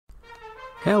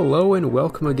Hello and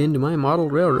welcome again to my model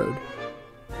railroad.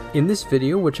 In this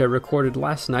video, which I recorded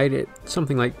last night at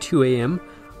something like 2 a.m.,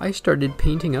 I started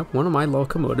painting up one of my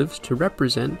locomotives to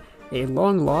represent a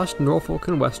long-lost Norfolk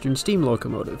and Western steam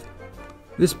locomotive.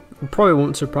 This probably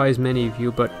won't surprise many of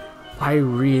you, but I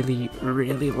really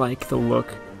like the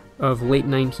look of late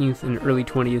 19th and early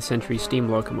 20th century steam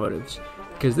locomotives,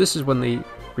 because this is when they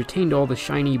retained all the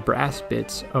shiny brass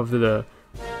bits of the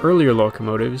earlier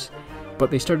locomotives, but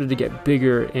they started to get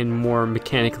bigger and more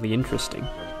mechanically interesting.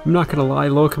 I'm not gonna lie,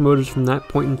 locomotives from that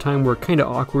point in time were kinda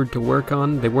awkward to work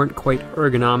on. They weren't quite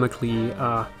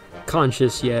ergonomically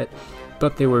conscious yet,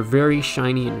 but they were very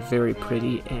shiny and very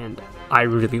pretty, and I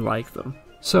really like them.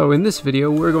 So in this video,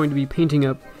 we're going to be painting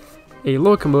up a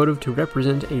locomotive to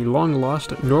represent a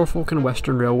long-lost Norfolk and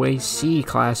Western Railway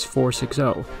C-Class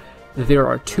 460. There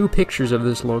are two pictures of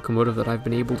this locomotive that I've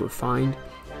been able to find,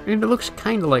 and it looks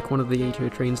kinda like one of the ATO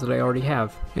trains that I already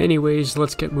have. Anyways,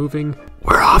 let's get moving.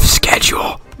 We're off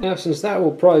schedule! Now, since that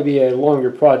will probably be a longer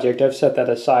project, I've set that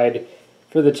aside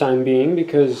for the time being,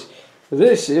 because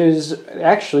this is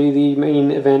actually the main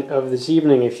event of this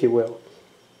evening, if you will.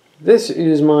 This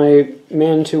is my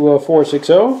Mantua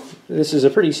 460. This is a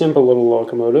pretty simple little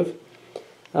locomotive.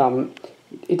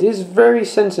 It is very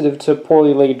sensitive to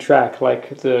poorly laid track,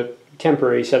 like the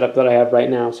temporary setup that I have right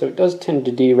now, so it does tend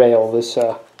to derail. This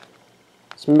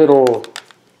middle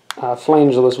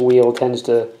flangeless wheel tends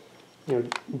to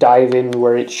dive in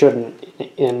where it shouldn't,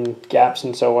 in gaps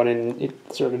and so on, and it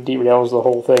sort of derails the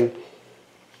whole thing.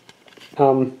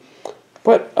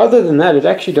 But other than that, it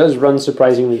actually does run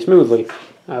surprisingly smoothly.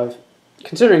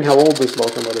 Considering how old this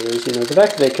locomotive is, the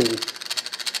fact that it can,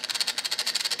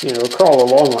 crawl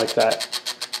along like that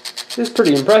is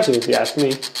pretty impressive, if you ask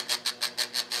me.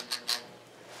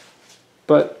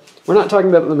 But we're not talking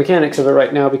about the mechanics of it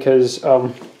right now, because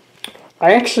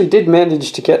I actually did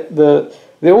manage to get the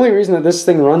only reason that this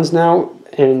thing runs now,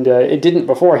 and it didn't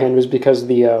beforehand, was because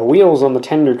the wheels on the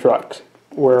tender trucks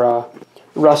were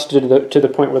rusted to the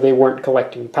point where they weren't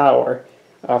collecting power.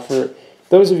 For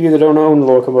those of you that don't own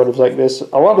locomotives like this,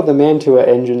 a lot of the Mantua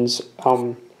engines,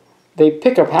 they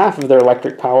pick up half of their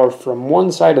electric power from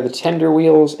one side of the tender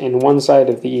wheels and one side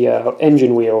of the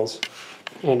engine wheels,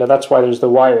 and that's why there's the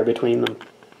wire between them.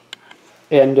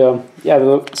 And yeah,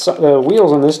 the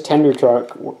wheels on this tender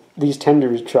truck, these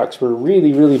tender trucks, were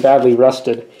really badly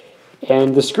rusted,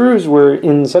 and the screws were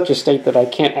in such a state that I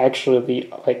can't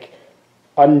actually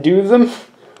undo them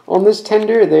on this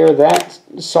tender. They're that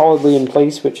solidly in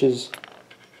place, which is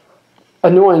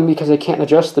annoying because I can't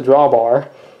adjust the drawbar.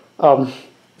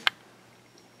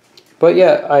 But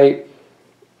yeah,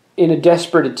 in a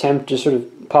desperate attempt, just sort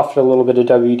of puffed a little bit of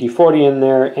WD-40 in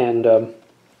there, and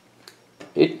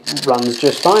it runs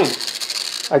just fine.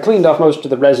 I cleaned off most of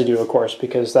the residue, of course,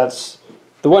 because that's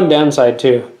the one downside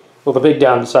to, well, the big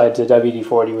downside to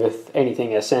WD-40 with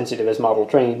anything as sensitive as model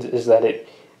trains is that it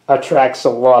attracts a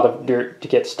lot of dirt to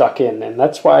get stuck in, and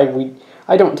that's why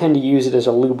I don't tend to use it as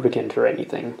a lubricant or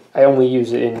anything. I only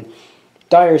use it in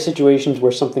dire situations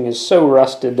where something is so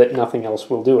rusted that nothing else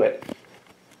will do it.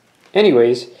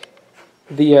 Anyways,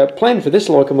 the plan for this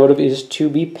locomotive is to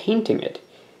be painting it.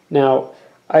 Now,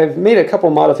 I've made a couple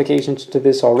modifications to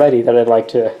this already that I'd like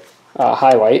to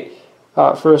highlight.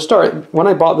 For a start, when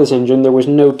I bought this engine, there was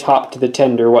no top to the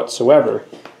tender whatsoever,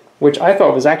 which I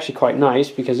thought was actually quite nice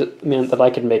because it meant that I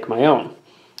could make my own.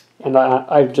 And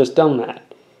I've just done that.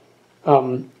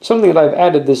 Something that I've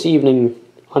added this evening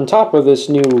on top of this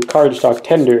new cardstock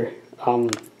tender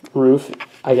roof,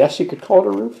 I guess you could call it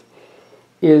a roof,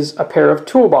 is a pair of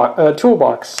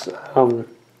toolbox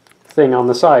thing on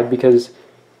the side, because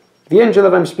the engine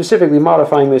that I'm specifically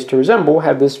modifying this to resemble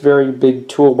had this very big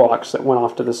toolbox that went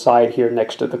off to the side here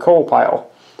next to the coal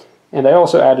pile. And I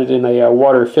also added in a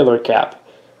water filler cap.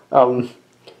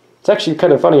 It's actually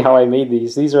kind of funny how I made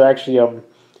these. These are actually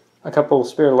a couple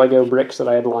spare Lego bricks that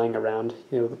I had lying around,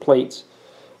 the plates.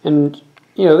 And,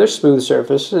 they're smooth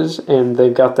surfaces, and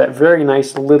they've got that very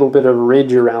nice little bit of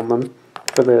ridge around them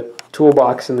for the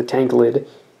toolbox and the tank lid.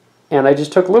 And I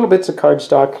just took little bits of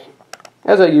cardstock,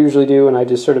 as I usually do, and I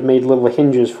just sort of made little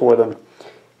hinges for them.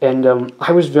 And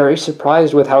I was very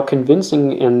surprised with how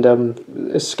convincing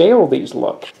and scale these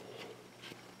look.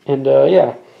 And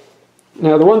yeah.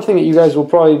 Now, the one thing that you guys will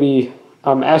probably be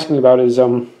asking about is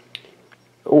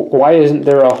why isn't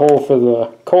there a hole for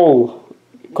the coal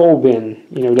bin,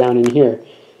 down in here?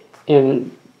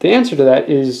 And the answer to that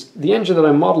is the engine that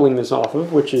I'm modeling this off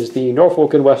of, which is the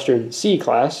Norfolk and Western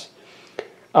C-Class.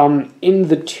 In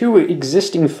the two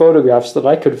existing photographs that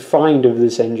I could find of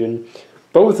this engine,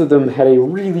 both of them had a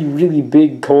really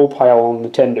big coal pile on the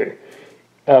tender.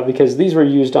 because these were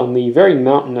used on the very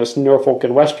mountainous Norfolk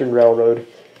and Western Railroad.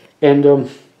 And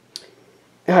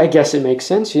I guess it makes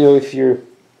sense, if you're,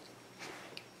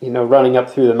 running up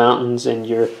through the mountains and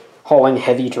you're hauling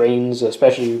heavy trains,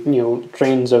 especially,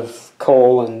 trains of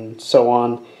coal and so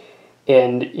on,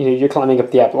 and, you're climbing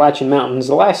up the Appalachian Mountains,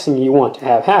 the last thing you want to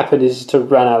have happen is to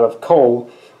run out of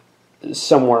coal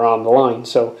somewhere on the line.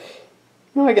 So,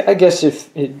 I guess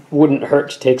if it wouldn't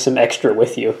hurt to take some extra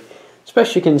with you,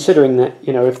 especially considering that,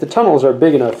 if the tunnels are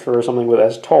big enough for something with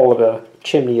as tall of a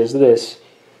chimney as this,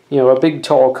 a big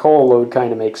tall coal load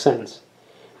kind of makes sense.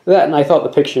 That, and I thought the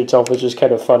picture itself was just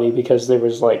kind of funny because there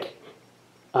was like,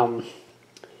 it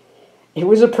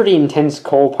was a pretty intense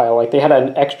coal pile. Like, they had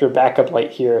an extra backup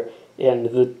light here, and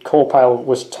the coal pile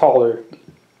was taller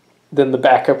than the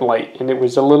backup light, and it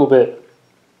was just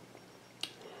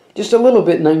a little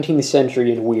bit 19th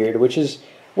century and weird, which is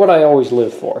what I always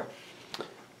live for.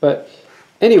 But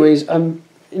anyways,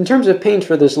 in terms of paint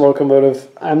for this locomotive,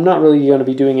 I'm not really going to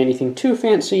be doing anything too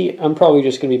fancy. I'm probably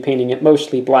just going to be painting it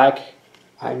mostly black.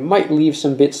 I might leave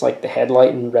some bits like the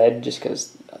headlight in red, just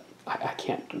because I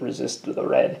can't resist the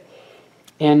red.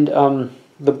 And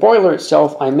the boiler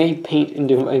itself, I may paint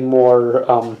into a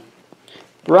more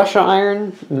Russia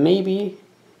iron, maybe.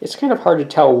 It's kind of hard to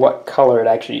tell what color it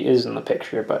actually is in the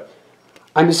picture, but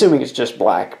I'm assuming it's just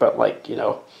black. But, like,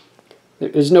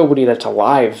 there's nobody that's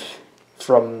alive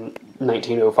from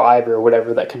 1905 or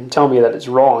whatever that can tell me that it's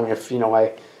wrong if,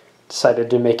 I decided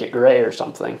to make it gray or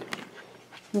something.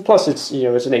 And plus, it's,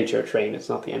 it's an HO train. It's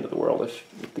not the end of the world if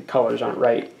the colors aren't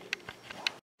right.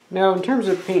 Now, in terms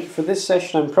of paint for this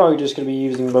session, I'm probably just going to be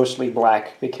using mostly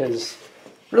black because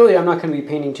really I'm not going to be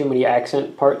painting too many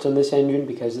accent parts on this engine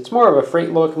because it's more of a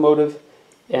freight locomotive,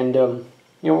 and I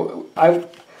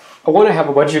want to have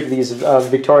a bunch of these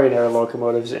Victorian era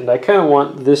locomotives, and I kind of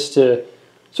want this to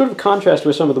sort of contrast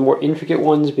with some of the more intricate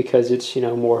ones because it's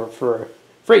more for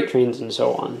freight trains and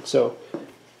so on. So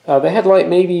the headlight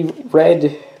may be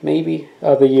red, maybe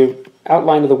the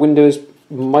outline of the windows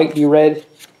might be red.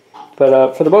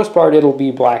 But for the most part, it'll be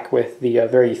black with the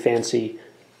very fancy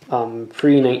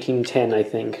pre-1910, I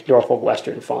think, Norfolk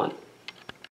Western font.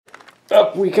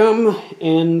 Up we come,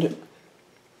 and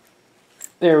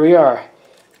there we are.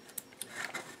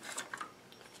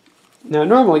 Now,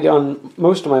 normally on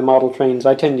most of my model trains,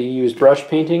 I tend to use brush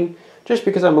painting, just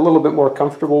because I'm a little bit more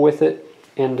comfortable with it.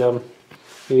 And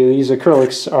these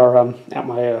acrylics are at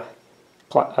my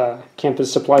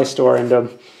campus supply store,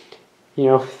 and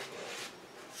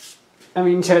I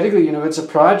mean, technically, it's a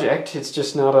project. It's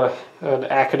just not an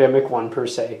academic one, per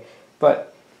se.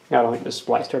 But I don't think the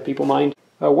supply store people mind.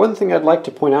 One thing I'd like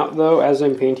to point out, though, as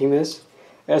I'm painting this,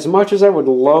 as much as I would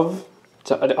love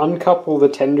to uncouple the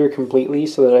tender completely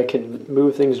so that I can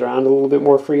move things around a little bit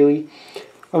more freely,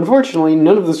 unfortunately,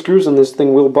 none of the screws on this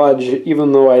thing will budge,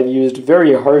 even though I've used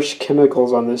very harsh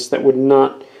chemicals on this that would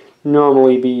not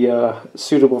normally be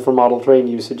suitable for model train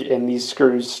usage, and these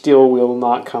screws still will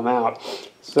not come out.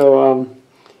 So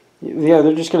yeah,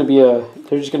 they're just gonna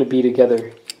be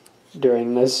together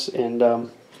during this, and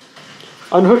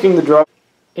unhooking the draw.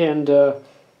 And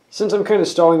since I'm kind of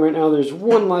stalling right now, there's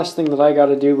one last thing that I got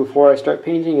to do before I start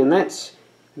painting, and that's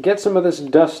get some of this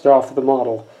dust off the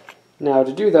model. Now,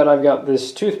 to do that, I've got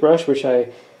this toothbrush, which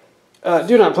I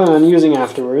do not plan on using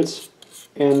afterwards,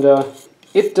 and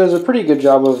it does a pretty good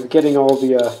job of getting all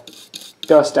the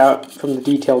dust out from the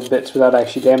detailed bits without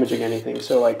actually damaging anything.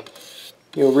 So, like,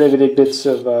 riveted bits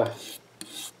of the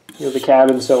cab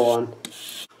and so on.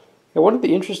 Now, one of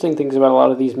the interesting things about a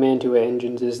lot of these Mantua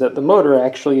engines is that the motor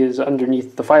actually is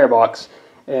underneath the firebox,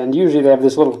 and usually they have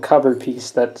this little cover piece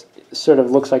that sort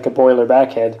of looks like a boiler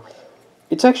backhead.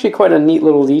 It's actually quite a neat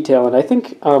little detail, and I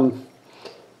think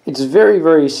it's very,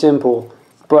 very simple,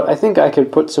 but I think I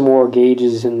could put some more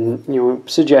gauges and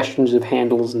suggestions of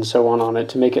handles and so on it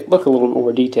to make it look a little bit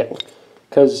more detailed.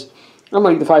 Because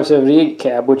unlike the 578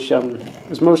 cab, which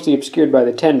is mostly obscured by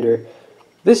the tender,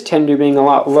 this tender being a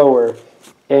lot lower,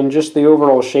 and just the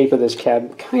overall shape of this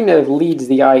cab kind of leads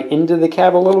the eye into the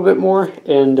cab a little bit more,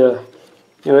 and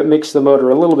it makes the motor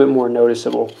a little bit more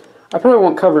noticeable. I probably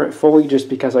won't cover it fully just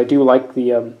because I do like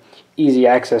the easy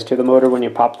access to the motor when you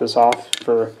pop this off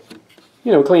for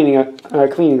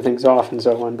cleaning things off and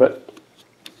so on. But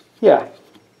yeah.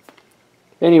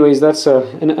 Anyways, that's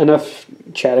enough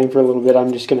chatting for a little bit.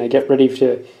 I'm just gonna get ready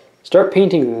to start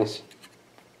painting this.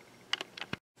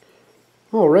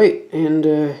 All right,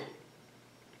 and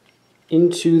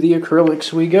into the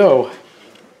acrylics we go.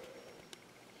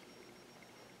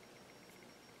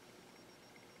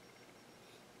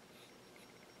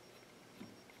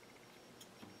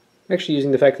 Actually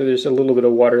using the fact that there's a little bit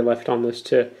of water left on this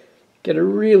to get a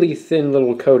really thin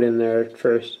little coat in there at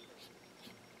first.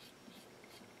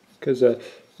 Because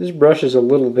this brush is a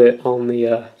little bit on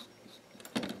the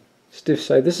stiff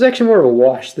side. This is actually more of a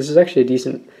wash. This is actually a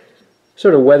decent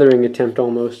sort of weathering attempt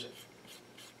almost.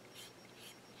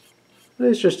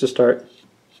 It's just a start.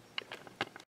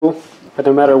 But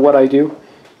no matter what I do,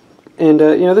 and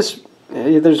you know,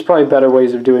 there's probably better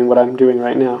ways of doing what I'm doing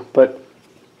right now, but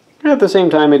at the same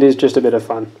time it is just a bit of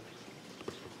fun.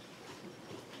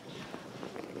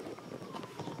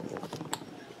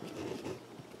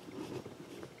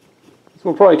 So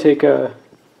we'll probably take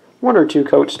one or two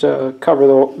coats to cover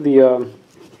the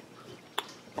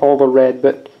all the red,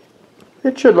 but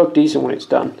it should look decent when it's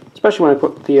done, especially when I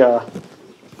put the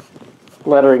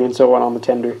lettering and so on the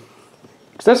tender.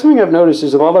 Because that's something I've noticed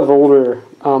is a lot of older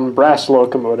brass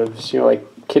locomotives, you know,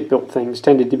 like kit-built things,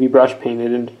 tended to be brush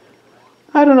painted, and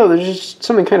I don't know, there's just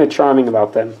something kind of charming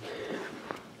about them.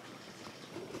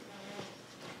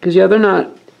 Because yeah, they're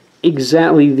not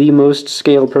exactly the most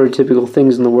scale prototypical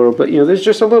things in the world, but you know, there's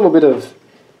just a little bit of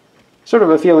sort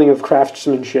of a feeling of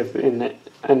craftsmanship in it,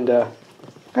 and I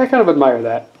kind of admire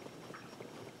that.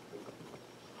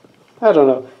 I don't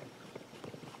know.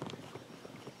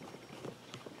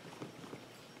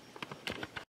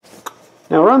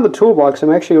 Now around the toolbox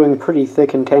I'm actually going pretty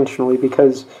thick intentionally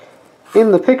because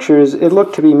in the pictures it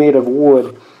looked to be made of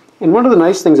wood. And one of the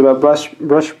nice things about brush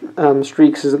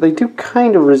streaks is that they do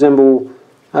kind of resemble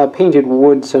painted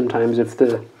wood sometimes if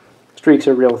the streaks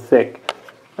are real thick.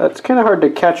 It's kind of hard to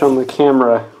catch on the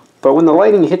camera, but when the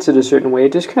lighting hits it a certain way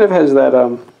it just kind of has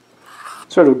that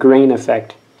sort of grain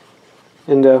effect.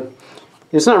 And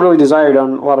it's not really desired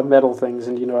on a lot of metal things,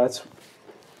 and you know, that's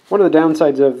one of the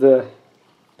downsides of the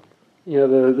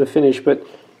the finish, but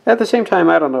at the same time,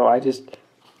 I don't know, I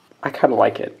kind of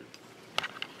like it.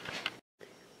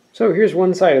 So here's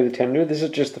one side of the tender. This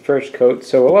is just the first coat,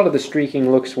 so a lot of the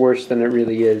streaking looks worse than it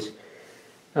really is.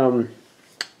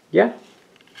 Yeah.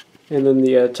 And then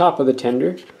the top of the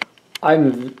tender.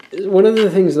 One of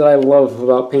the things that I love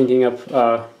about painting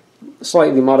up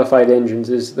slightly modified engines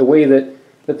is the way that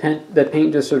the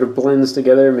paint just sort of blends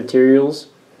together materials.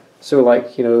 So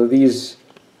like, you know, these,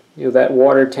 you know, that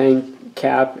water tank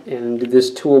cap and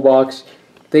this toolbox,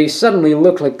 they suddenly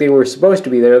look like they were supposed to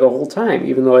be there the whole time,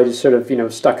 even though I just sort of, you know,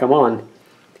 stuck them on.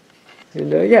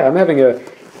 And yeah, I'm having a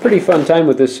pretty fun time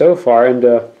with this so far, and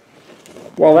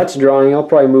while that's drying, I'll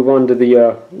probably move on to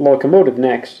the locomotive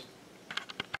next.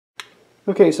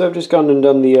 Okay, so I've just gone and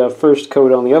done the first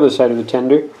coat on the other side of the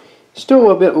tender.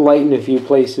 Still a bit light in a few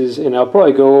places, and I'll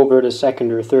probably go over it a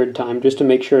second or third time just to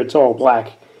make sure it's all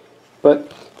black.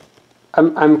 But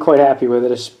I'm quite happy with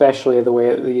it, especially the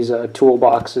way these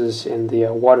toolboxes and the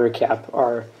water cap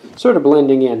are sort of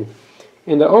blending in.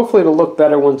 And hopefully it'll look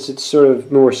better once it's sort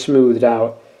of more smoothed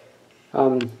out.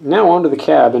 Now onto the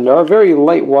cab, and our very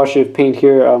light wash of paint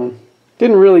here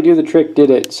didn't really do the trick, did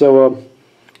it? So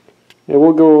yeah,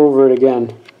 we'll go over it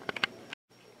again.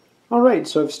 Alright,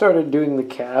 so I've started doing the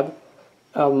cab.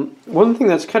 One thing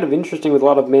that's kind of interesting with a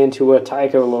lot of Mantua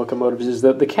Tyco locomotives is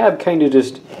that the cab kind of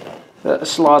just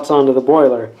slots onto the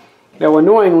boiler. Now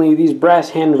annoyingly, these brass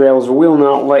handrails will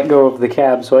not let go of the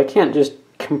cab, so I can't just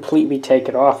completely take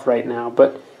it off right now,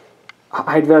 but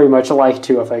I'd very much like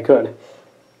to if I could.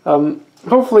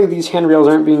 Hopefully these handrails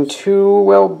aren't being too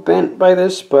well bent by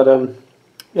this, but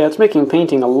yeah, it's making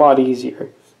painting a lot easier,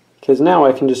 because now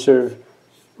I can just sort of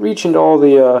reach into all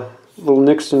the little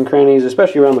nicks and crannies,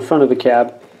 especially around the front of the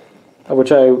cab,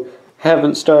 which I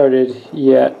haven't started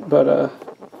yet, but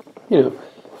you know,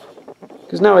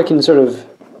 because now I can sort of,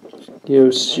 you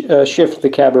know, shift the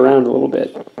cab around a little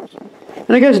bit.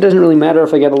 And I guess it doesn't really matter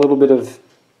if I get a little bit of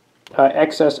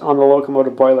excess on the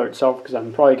locomotive boiler itself, because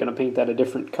I'm probably going to paint that a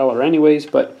different color anyways,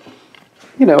 but,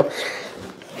 you know,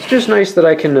 it's just nice that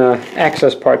I can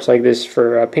access parts like this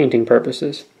for painting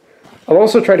purposes. I'll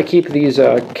also try to keep these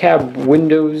cab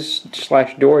windows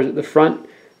 / doors at the front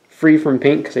free from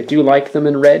paint, because I do like them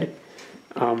in red.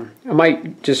 I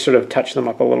might just sort of touch them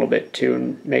up a little bit too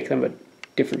and make them a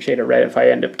different shade of red if I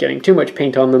end up getting too much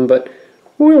paint on them, but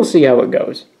we'll see how it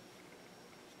goes.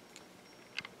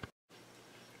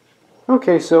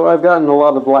 Okay, so I've gotten a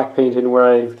lot of black paint in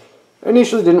where I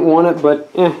initially didn't want it, but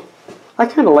I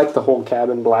kind of like the whole cab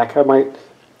in black. I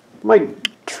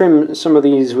might trim some of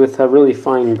these with a really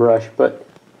fine brush, but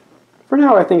for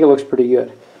now I think it looks pretty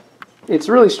good. It's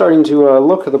really starting to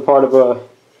look the part of a,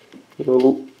 you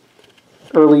know,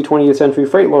 early 20th century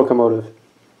freight locomotive.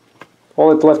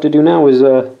 All it's left to do now is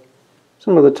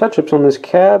some of the touch-ups on this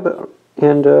cab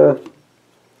and the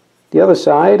other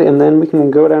side, and then we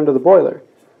can go down to the boiler.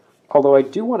 Although I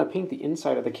do want to paint the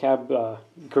inside of the cab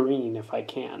green if I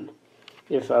can.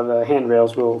 if the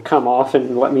handrails will come off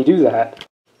and let me do that.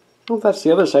 Well, that's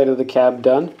the other side of the cab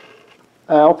done.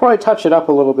 I'll probably touch it up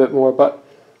a little bit more, but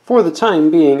for the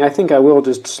time being, I think I will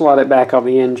just slot it back on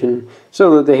the engine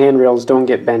so that the handrails don't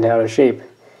get bent out of shape.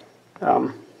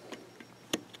 Now,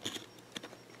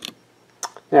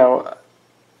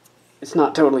 it's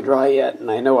not totally dry yet, and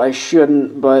I know I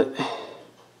shouldn't, but...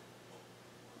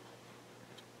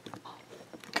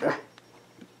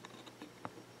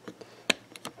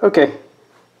 Okay.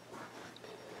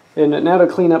 And now to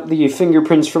clean up the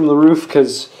fingerprints from the roof,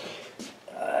 because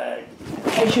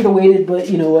I should have waited, but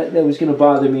you know what, that was going to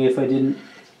bother me if I didn't.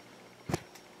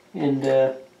 And,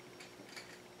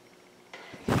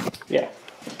 yeah.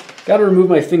 Got to remove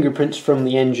my fingerprints from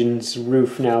the engine's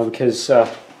roof now, because,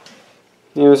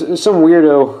 you know, some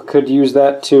weirdo could use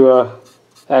that to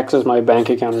access my bank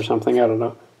account or something, I don't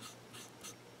know.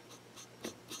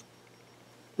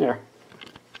 There.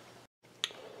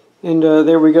 And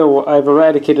there we go. I've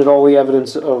eradicated all the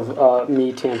evidence of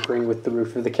me tampering with the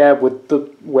roof of the cab with the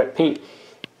wet paint.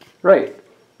 Right.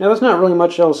 Now there's not really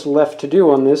much else left to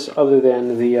do on this other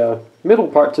than the middle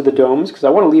parts of the domes, because I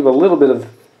want to leave a little bit of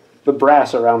the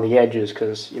brass around the edges,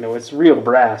 because, you know, it's real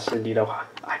brass, and, you know,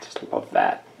 I just love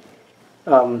that.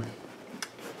 I'll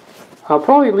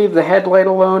probably leave the headlight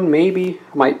alone, maybe.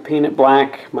 I might paint it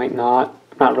black, might not.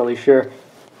 Not really sure.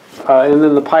 And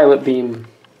then the pilot beam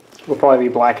will probably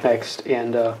be black next,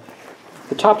 and the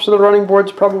tops of the running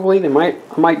boards probably, I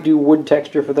might do wood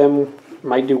texture for them,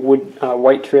 might do wood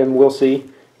white trim, we'll see.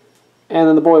 And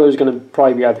then the boiler is going to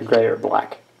probably be either gray or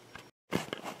black.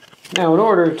 Now in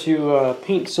order to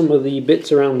paint some of the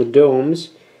bits around the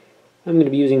domes, I'm going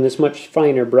to be using this much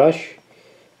finer brush.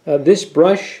 This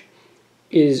brush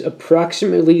is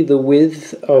approximately the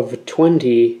width of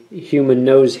 20 human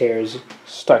nose hairs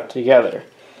stuck together.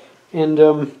 And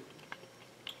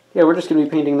yeah, we're just going to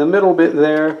be painting the middle bit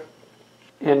there,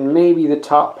 and maybe the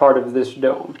top part of this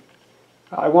dome.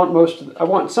 I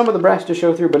want some of the brass to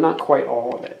show through, but not quite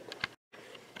all of it.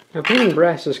 Now, painting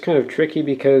brass is kind of tricky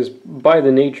because, by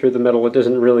the nature of the metal, it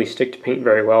doesn't really stick to paint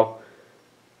very well.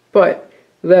 But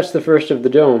that's the first of the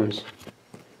domes,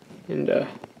 and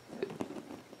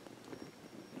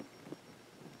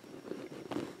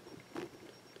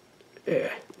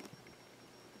yeah.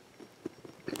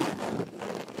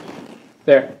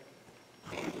 There.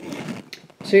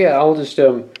 So yeah, I'll just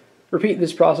repeat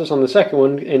this process on the second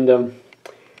one, and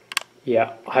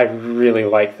yeah, I really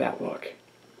like that look.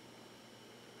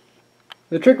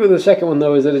 The trick with the second one,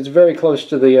 though, is that it's very close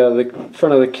to the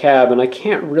front of the cab, and I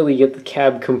can't really get the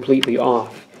cab completely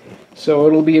off. So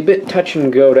it'll be a bit touch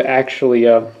and go to actually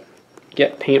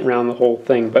get paint around the whole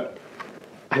thing, but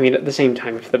I mean, at the same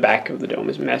time, if the back of the dome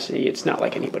is messy, it's not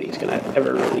like anybody's going to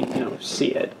ever really, you know, see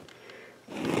it.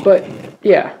 But,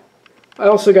 yeah, I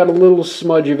also got a little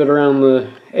smudge of it around the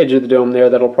edge of the dome there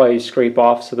that'll probably scrape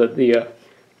off so that the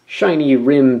shiny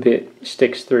rim bit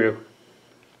sticks through.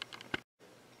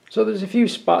 So there's a few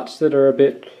spots that are a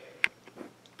bit,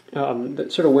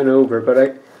 that sort of went over,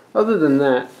 but other than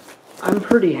that, I'm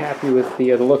pretty happy with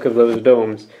the look of those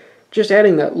domes. Just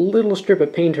adding that little strip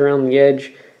of paint around the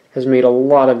edge has made a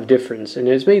lot of difference, and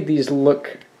it's made these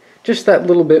look just that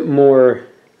little bit more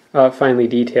finely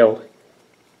detailed.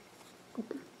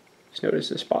 Just notice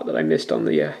the spot that I missed on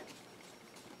the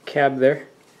cab there.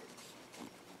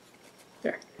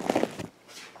 There.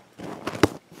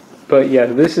 But yeah,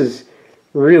 this is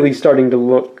really starting to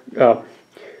look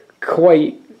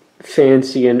quite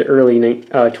fancy and early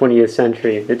 20th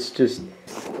century. It's just,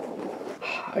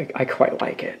 I quite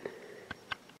like it.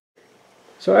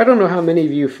 So I don't know how many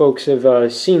of you folks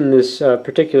have seen this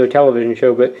particular television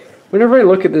show, but whenever I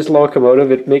look at this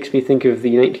locomotive, it makes me think of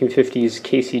the 1950s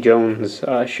Casey Jones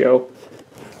show.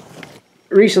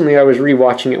 Recently I was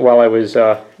rewatching it while I was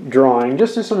drawing,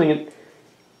 just as something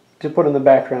to put in the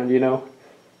background, you know.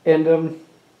 And,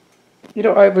 you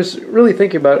know, I was really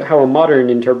thinking about how a modern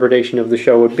interpretation of the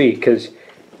show would be, because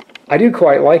I do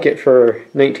quite like it for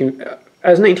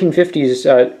as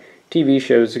 1950s TV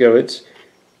shows go. It's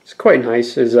quite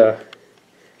nice.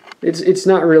 It's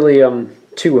not really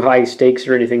too high stakes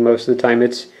or anything most of the time.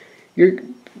 It's your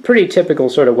pretty typical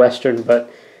sort of Western, but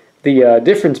the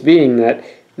difference being that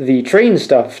the train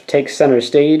stuff takes center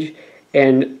stage,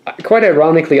 and quite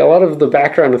ironically, a lot of the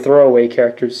background throwaway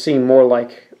characters seem more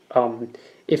like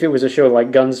if it was a show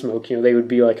like Gunsmoke, you know, they would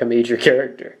be like a major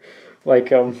character.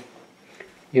 Like, you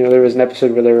know, there was an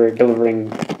episode where they were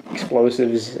delivering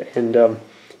explosives, and, you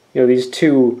know, these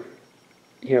two,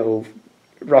 you know,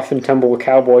 rough and tumble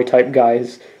cowboy type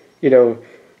guys, you know,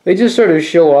 they just sort of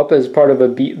show up as part of the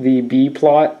B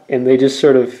plot, and they just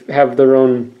sort of have their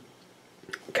own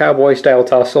cowboy-style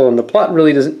tussle, and the plot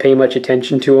really doesn't pay much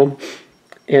attention to them.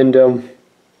 And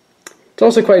it's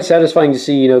also quite satisfying to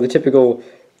see, you know, the typical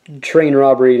train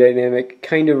robbery dynamic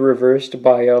kind of reversed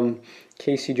by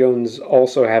Casey Jones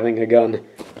also having a gun,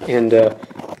 and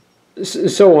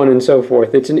so on and so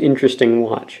forth. It's an interesting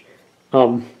watch.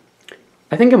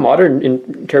 I think a modern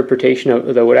interpretation of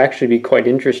it, though, would actually be quite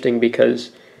interesting,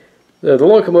 because the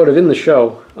locomotive in the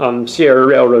show, Sierra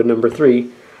Railroad Number 3,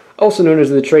 also known as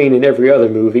the train in every other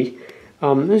movie,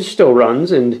 it still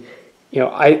runs, and you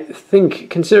know, I think,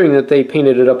 considering that they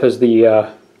painted it up as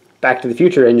the Back to the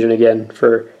Future engine again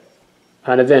for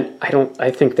an event,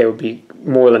 I think they would be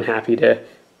more than happy to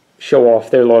show off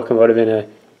their locomotive in a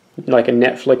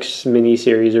Netflix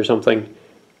miniseries or something.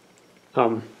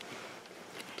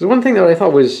 The one thing that I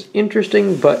thought was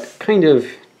interesting, but kind of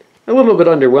a little bit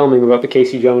underwhelming about the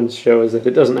Casey Jones show, is that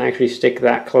it doesn't actually stick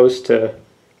that close to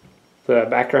the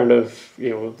background of, you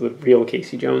know, the real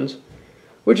Casey Jones,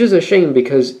 which is a shame,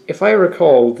 because if I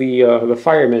recall, the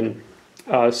fireman,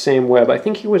 Sam Webb, I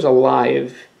think he was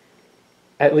alive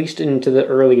at least into the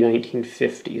early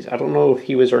 1950s. I don't know if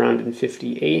he was around in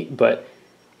 58, but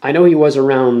I know he was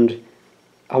around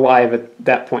alive at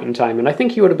that point in time, and I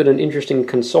think he would have been an interesting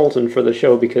consultant for the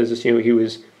show, because, you know, he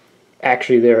was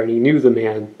actually there and he knew the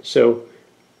man. So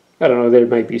I don't know, there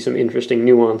might be some interesting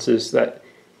nuances that,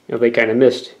 you know, they kind of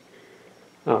missed.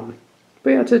 But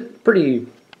yeah, it's a pretty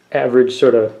average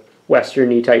sort of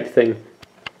western-y type thing.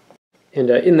 And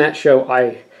in that show,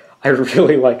 I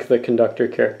really like the conductor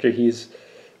character. He's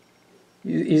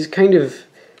kind of,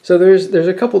 so there's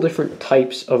a couple different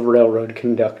types of railroad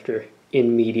conductor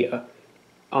in media.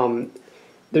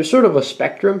 There's sort of a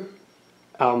spectrum.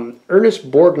 Ernest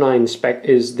Borgnine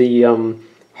is the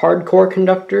hardcore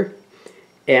conductor,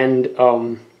 and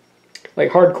like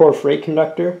hardcore freight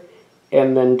conductor,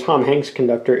 and then Tom Hanks'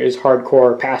 conductor is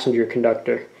hardcore passenger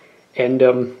conductor. And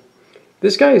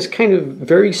this guy is kind of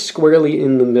very squarely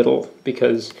in the middle,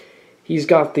 because he's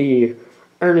got the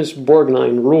Ernest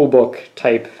Borgnine rulebook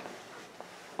type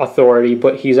authority,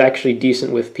 but he's actually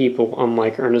decent with people,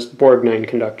 unlike Ernest Borgnine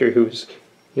conductor, who's,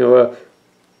 you know, a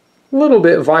little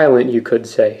bit violent, you could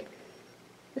say.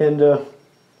 And, you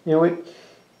know,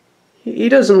 he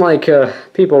doesn't like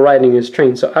people riding his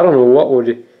train, so I don't know what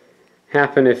would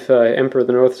happen if Emperor of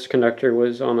the North's conductor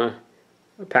was on a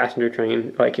passenger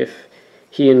train. Like, if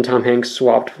he and Tom Hanks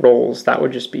swapped roles, that'd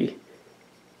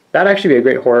actually be a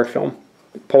great horror film.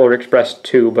 Polar Express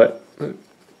 2, but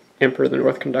Emperor of the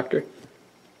North conductor.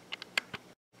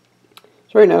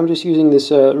 So right now I'm just using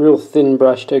this real thin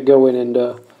brush to go in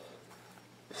and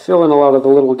fill in a lot of the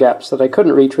little gaps that I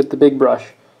couldn't reach with the big brush.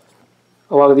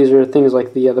 A lot of these are things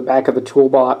like the back of the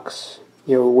toolbox,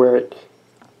 you know, where it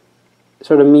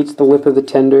sort of meets the lip of the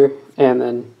tender, and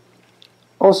then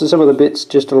also some of the bits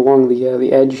just along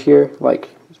the edge here, like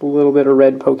there's a little bit of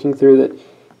red poking through that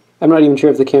I'm not even sure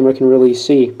if the camera can really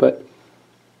see, but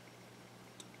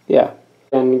yeah,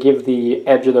 and give the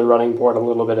edge of the running board a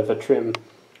little bit of a trim.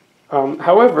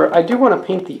 However, I do want to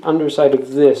paint the underside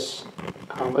of this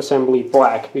assembly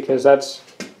black, because that's,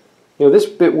 you know, this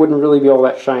bit wouldn't really be all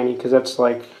that shiny, because that's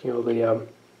like, you know, the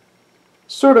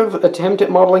sort of attempt at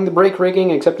modeling the brake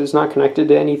rigging, except it's not connected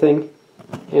to anything.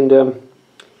 And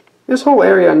this whole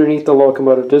area underneath the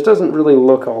locomotive just doesn't really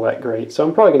look all that great, so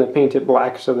I'm probably going to paint it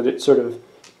black so that it sort of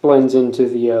blends into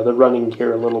the running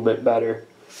gear a little bit better.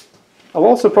 I'll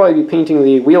also probably be painting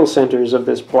the wheel centers of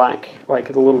this black,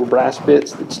 like the little brass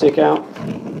bits that stick out.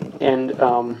 And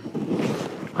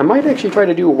I might actually try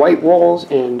to do white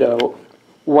walls and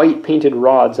white painted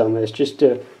rods on this, just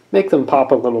to make them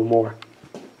pop a little more.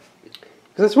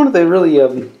 Because that's one of the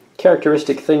really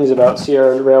characteristic things about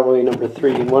Sierra Railway Number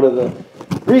 3, and one of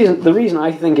the reason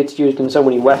I think it's used in so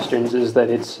many westerns is that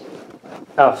it's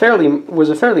was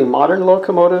a fairly modern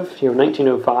locomotive, you know,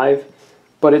 1905,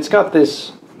 but it's got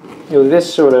this, you know,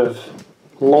 this sort of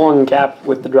long gap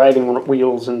with the driving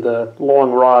wheels and the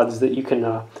long rods that you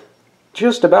can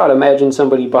just about imagine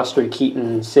somebody Buster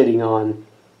Keaton sitting on.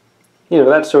 You know,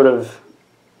 that sort of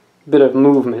bit of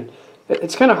movement.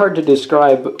 It's kind of hard to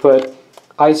describe, but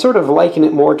I sort of liken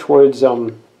it more towards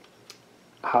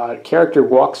character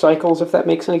walk cycles, if that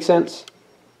makes any sense.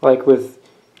 Like with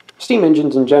steam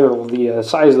engines in general, the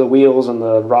size of the wheels and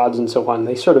the rods and so on,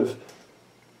 they sort of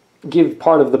give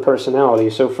part of the personality.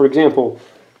 So, for example,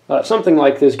 something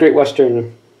like this Great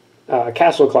Western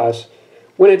Castle class,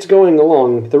 when it's going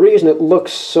along, the reason it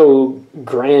looks so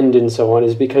grand and so on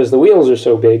is because the wheels are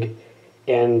so big,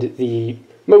 and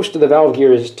most of the valve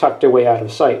gear is tucked away out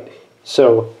of sight.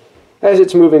 So, as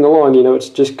it's moving along, you know, it's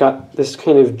just got this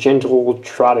kind of gentle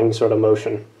trotting sort of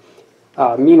motion.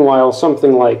 Meanwhile,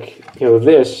 something like, you know,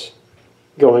 this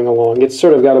going along. It's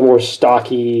sort of got a more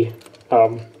stocky,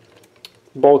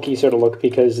 bulky sort of look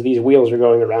because these wheels are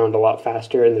going around a lot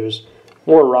faster and there's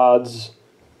more rods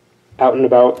out and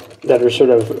about that are sort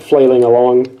of flailing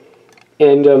along.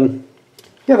 And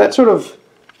yeah, that sort of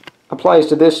applies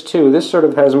to this too. This sort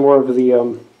of has more of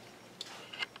the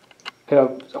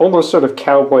almost sort of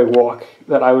cowboy walk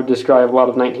that I would describe a lot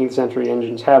of 19th century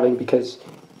engines having, because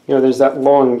there's that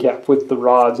long gap with the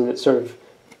rods, and it's sort of,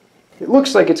 it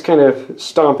looks like it's kind of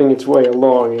stomping its way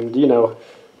along, and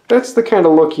that's the kind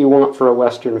of look you want for a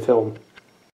Western film.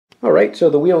 Alright, so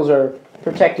the wheels are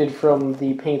protected from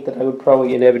the paint that I would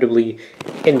probably inevitably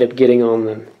end up getting on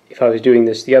them if I was doing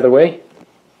this the other way.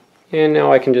 And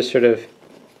now I can just sort of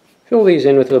fill these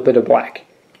in with a bit of black.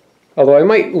 Although I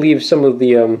might leave some of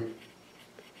the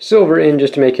silver in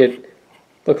just to make it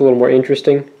look a little more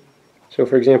interesting. So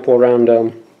for example, around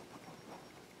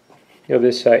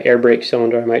this air brake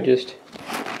cylinder, I might just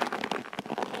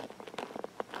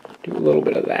do a little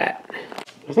bit of that.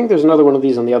 I think there's another one of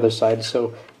these on the other side,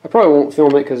 so I probably won't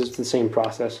film it because it's the same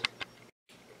process.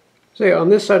 So yeah, on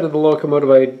this side of the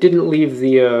locomotive, I didn't leave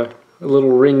the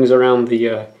little rings around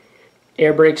the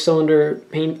air brake cylinder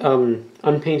paint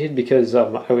unpainted because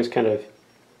I was kind of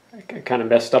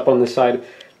messed up on this side.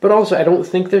 But also, I don't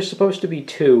think there's supposed to be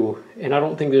two, and I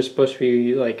don't think there's supposed to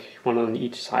be like one on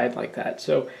each side like that.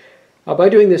 So by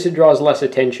doing this, it draws less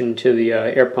attention to the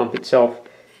air pump itself,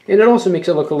 and it also makes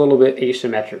it look a little bit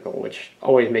asymmetrical, which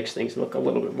always makes things look a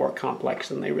little bit more complex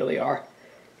than they really are.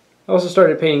 I also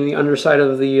started painting the underside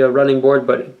of the running board,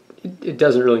 but it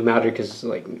doesn't really matter because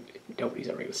like nobody's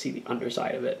ever going to see the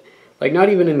underside of it. Like, not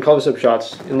even in close-up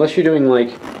shots, unless you're doing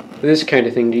like this kind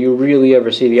of thing, do you really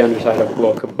ever see the underside of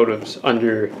locomotives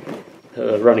under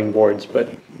running boards. But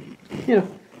it's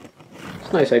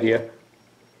a nice idea.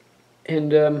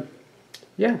 And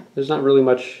yeah, there's not really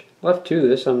much left to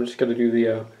this. I'm just going to do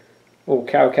the little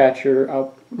cow catcher.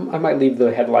 I might leave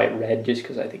the headlight red just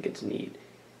because I think it's neat.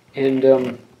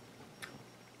 And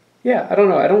yeah, I don't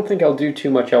know. I don't think I'll do too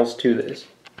much else to this.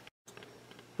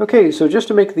 Okay, so just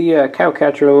to make the cow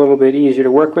catcher a little bit easier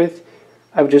to work with,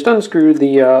 I've just unscrewed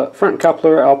the front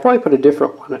coupler. I'll probably put a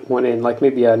different one in, like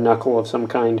maybe a knuckle of some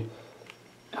kind,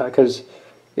 because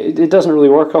it doesn't really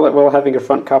work all that well having a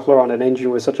front coupler on an engine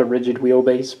with such a rigid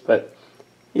wheelbase, but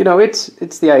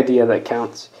it's the idea that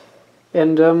counts.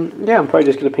 And yeah, I'm probably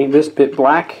just going to paint this bit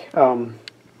black.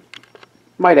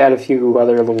 Might add a few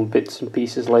other little bits and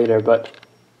pieces later, but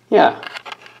yeah.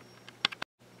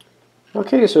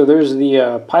 Okay, so there's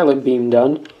the pilot beam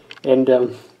done, and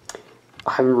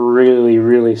I'm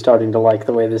really starting to like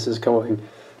the way this is going.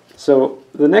 So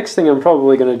the next thing I'm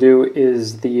probably going to do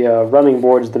is the running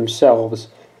boards themselves,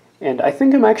 and I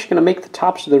think I'm actually going to make the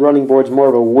tops of the running boards more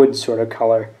of a wood sort of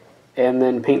color, and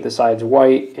then paint the sides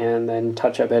white, and then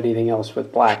touch up anything else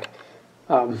with black.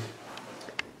 In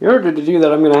order to do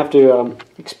that, I'm going to have to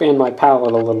expand my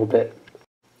palette a little bit.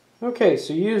 Okay,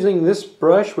 so using this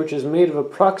brush, which is made of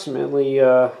approximately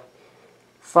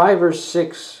 5 or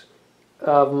 6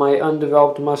 of my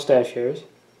undeveloped mustache hairs,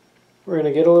 we're going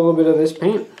to get a little bit of this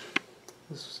paint,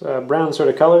 this brown sort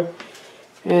of color,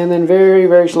 and then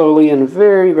very slowly and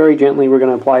very gently we're going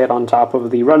to apply it on top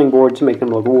of the running board to make them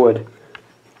look wood.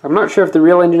 I'm not sure if the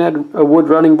real engine had wood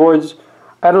running boards.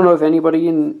 I don't know if anybody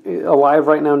alive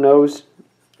right now knows.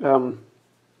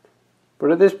 But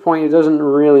at this point, it doesn't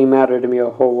really matter to me a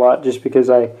whole lot, just because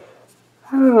I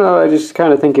don't know, I just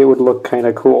kind of think it would look kind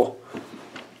of cool.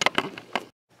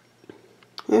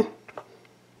 Yeah,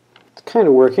 it's kind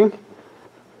of working.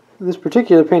 This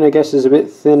particular paint, I guess, is a bit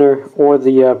thinner, or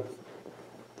the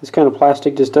this kind of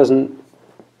plastic just doesn't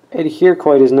adhere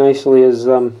quite as nicely as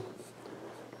the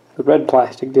red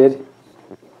plastic did.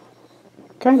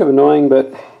 Kind of annoying,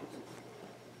 but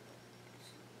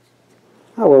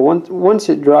oh well, once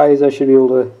it dries, I should be able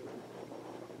to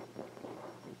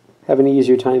have an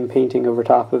easier time painting over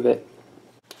top of it.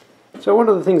 So one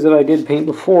of the things that I did paint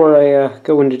before I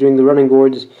go into doing the running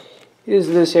boards is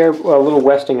this little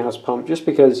Westinghouse pump, just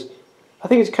because I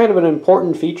think it's kind of an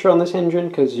important feature on this engine,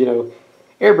 because,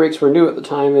 air brakes were new at the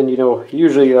time, and,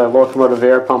 usually a locomotive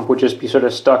air pump would just be sort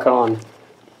of stuck on.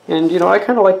 And, I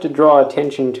kind of like to draw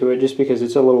attention to it just because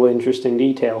it's a little interesting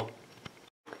detail.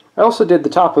 I also did the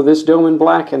top of this dome in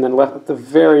black, and then left the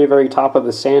very top of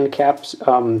the sand caps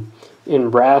in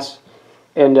brass.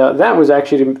 And that was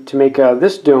actually to make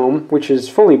this dome, which is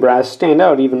fully brass, stand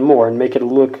out even more and make it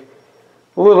look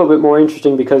a little bit more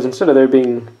interesting, because instead of there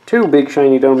being 2 big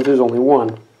shiny domes, there's only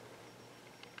 1.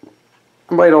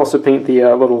 I might also paint the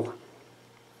little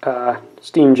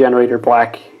steam generator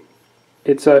black.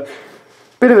 It's a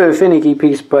bit of a finicky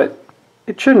piece, but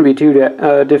it shouldn't be too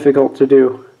difficult to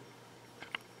do.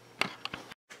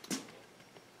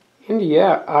 And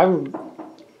yeah, I'm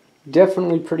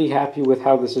definitely pretty happy with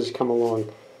how this has come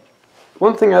along.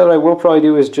 One thing that I will probably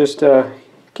do is just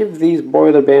give these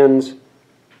boiler bands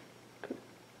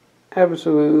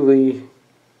absolutely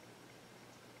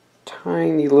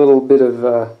tiny little bit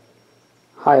of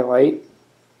highlight.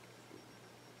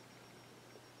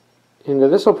 And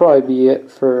this will probably be it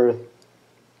for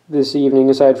this evening,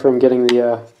 aside from getting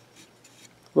the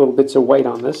little bits of white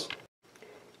on this.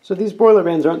 So these boiler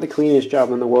bands aren't the cleanest job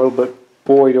in the world, but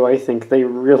boy do I think they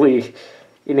really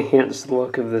enhance the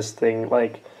look of this thing.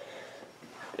 Like,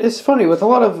 it's funny, with a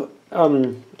lot of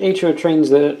HO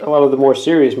trains that a lot of the more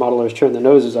serious modelers turn their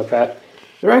noses up at,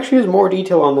 there actually is more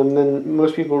detail on them than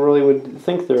most people really would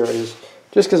think there is,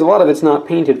 just because a lot of it's not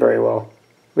painted very well,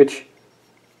 which,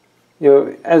 you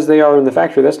know, as they are in the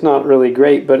factory, that's not really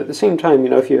great, but at the same time, you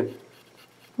know, if you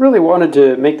really wanted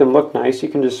to make them look nice, you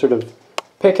can just sort of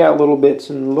pick out little bits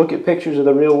and look at pictures of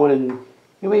the real one and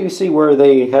you maybe see where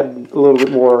they had a little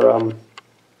bit more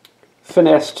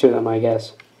finesse to them, I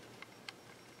guess.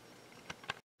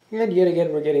 And yet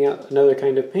again, we're getting out another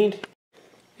kind of paint,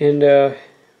 and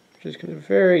just going to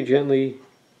very gently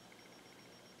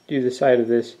do the side of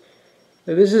this.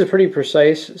 Now, this is pretty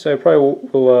precise, so I probably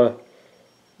will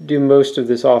do most of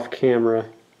this off camera.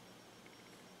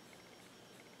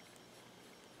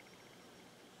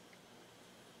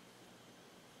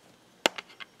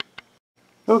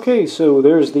 Okay, so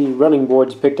there's the running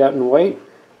boards picked out in white.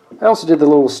 I also did the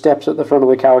little steps at the front of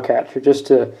the cowcatcher just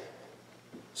to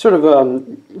sort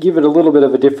of give it a little bit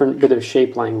of a different bit of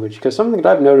shape language, because something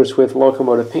that I've noticed with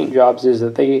locomotive paint jobs is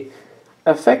that they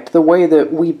affect the way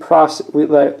that we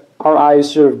let our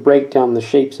eyes sort of break down the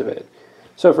shapes of it.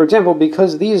 So for example,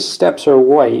 because these steps are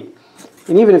white,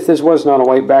 and even if this was not a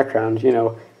white background, you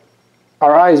know,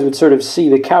 our eyes would sort of see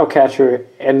the cowcatcher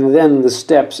and then the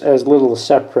steps as little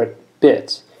separate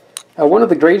bits. One of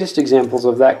the greatest examples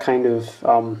of that kind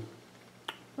of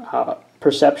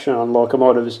perception on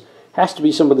locomotives has to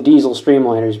be some of the diesel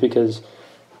streamliners, because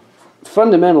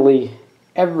fundamentally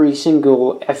every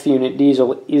single F-unit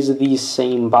diesel is the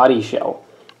same body shell.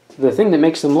 The thing that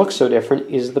makes them look so different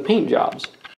is the paint jobs.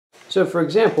 So for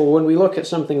example, when we look at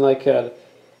something like a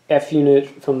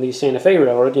F-unit from the Santa Fe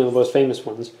Railroad, you know, the most famous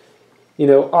ones, you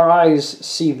know, our eyes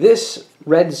see this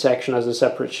red section as a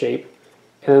separate shape,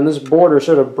 and then this border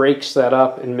sort of breaks that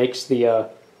up and makes the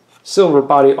silver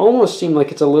body almost seem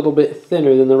like it's a little bit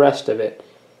thinner than the rest of it,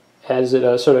 as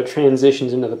it sort of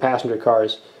transitions into the passenger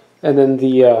cars. And then the,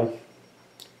 you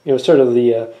know, sort of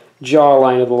the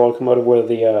jawline of the locomotive where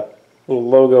the little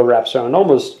logo wraps around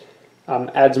almost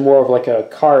adds more of like a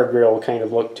car grill kind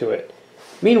of look to it.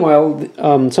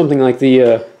 Meanwhile, something like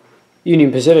the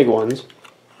Union Pacific ones,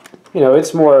 you know,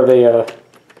 it's more of a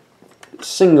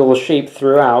single shape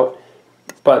throughout,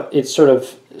 but it sort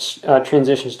of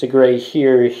transitions to gray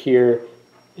here, here,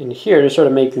 and here to sort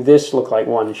of make this look like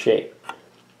one shape.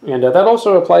 And that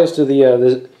also applies to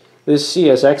this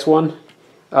CSX one,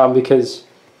 because,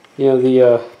 you know,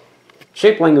 the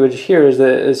shape language here is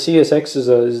that CSX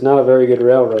is not a very good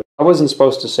railroad. I wasn't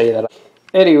supposed to say that.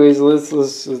 Anyways,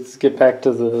 let's get back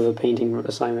to the painting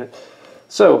assignment.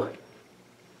 So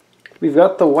we've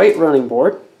got the white running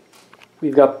board,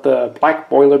 we've got the black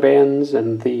boiler bands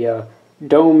and the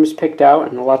domes picked out,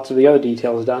 and lots of the other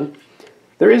details done.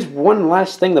 There is one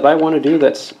last thing that I want to do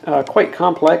that's quite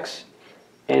complex,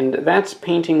 and that's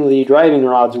painting the driving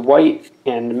rods white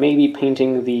and maybe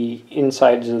painting the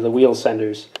insides of the wheel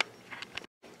centers.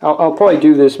 I'll probably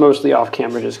do this mostly off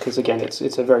camera just because, again,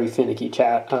 it's a very finicky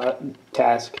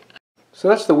task. So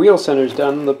that's the wheel centers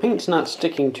done. The paint's not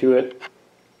sticking to it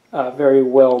very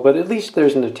well, but at least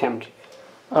there's an attempt.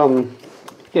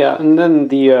 Yeah, and then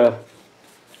the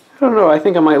I don't know, I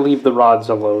think I might leave the rods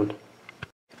alone.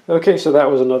 Okay, so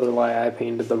that was another lie, I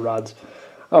painted the rods.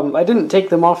 I didn't take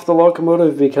them off the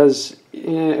locomotive because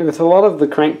with a lot of the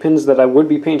crank pins that I would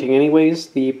be painting anyways,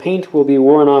 the paint will be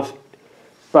worn off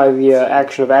by the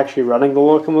action of actually running the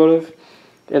locomotive.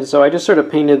 And so I just sort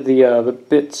of painted the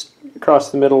bits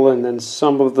across the middle and then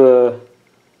some of the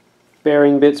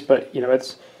bearing bits, but you know,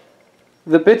 it's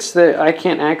the bits that I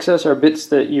can't access are bits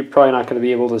that you're probably not going to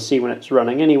be able to see when it's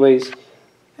running anyways.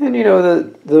 And you know,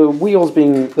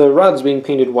 the rods being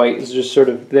painted white is just sort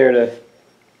of there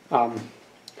to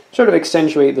sort of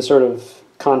accentuate the sort of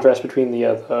contrast between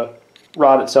the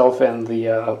rod itself and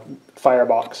the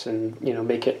firebox, and you know,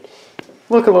 make it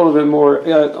look a little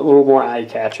more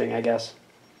eye-catching, I guess.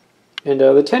 And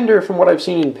the tender, from what I've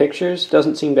seen in pictures,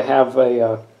 doesn't seem to have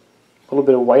a little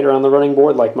bit of white around the running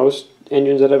board like most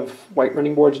engines that have white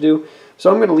running boards do. So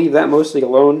I'm going to leave that mostly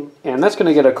alone, and that's going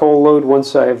to get a coal load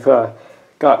once I've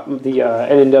got the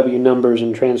N&W numbers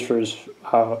and transfers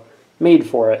made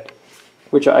for it,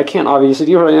 which I can't obviously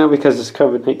do right now because this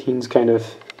COVID-19's kind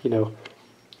of,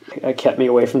 kept me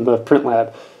away from the print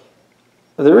lab.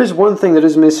 There is one thing that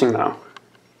is missing though,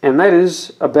 and that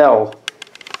is a bell.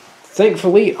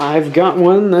 Thankfully, I've got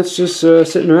one that's just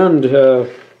sitting around.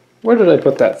 Where did I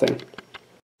put that thing?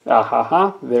 Ah ha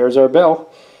ha, there's our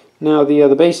bell. Now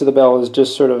the base of the bell is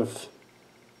just sort of,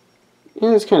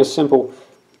 it's kind of simple,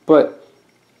 but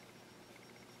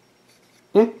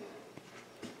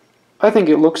I think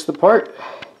it looks the part.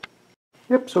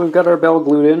 Yep, so we've got our bell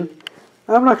glued in.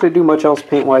 I'm not going to do much else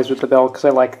paint-wise with the bell because I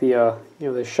like the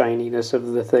the shininess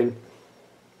of the thing.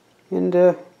 And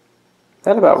that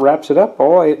about wraps it up.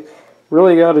 All I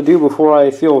really got to do before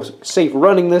I feel safe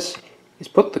running this is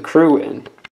put the crew in.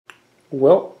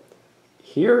 Well,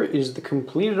 here is the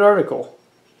completed article.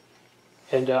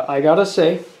 And I gotta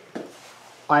say,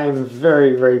 I am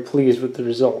very, very pleased with the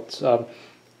results.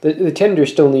 The tender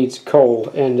still needs coal,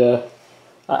 and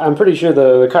I'm pretty sure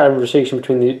the conversation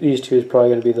between these two is probably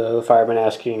going to be the fireman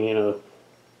asking,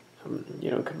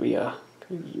 could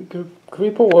we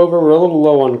pull over? We're a little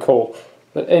low on coal.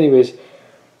 But anyways,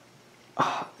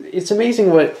 it's amazing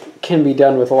what can be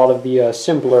done with a lot of the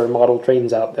simpler model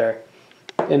trains out there.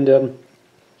 And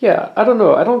yeah, I don't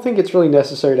know. I don't think it's really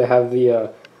necessary to have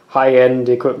the high-end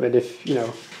equipment. If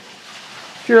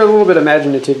you're a little bit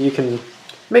imaginative, you can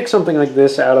make something like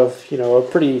this out of a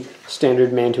pretty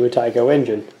standard Mantua Tyco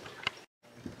engine.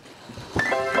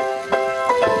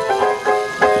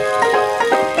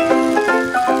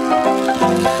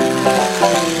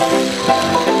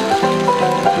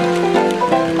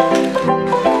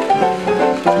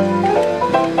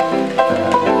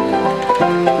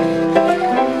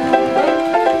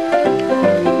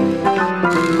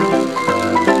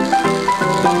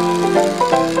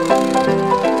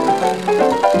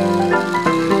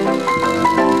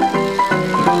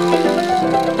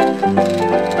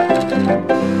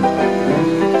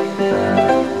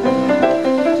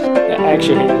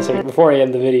 Actually, hang on a second. Before I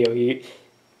end the video,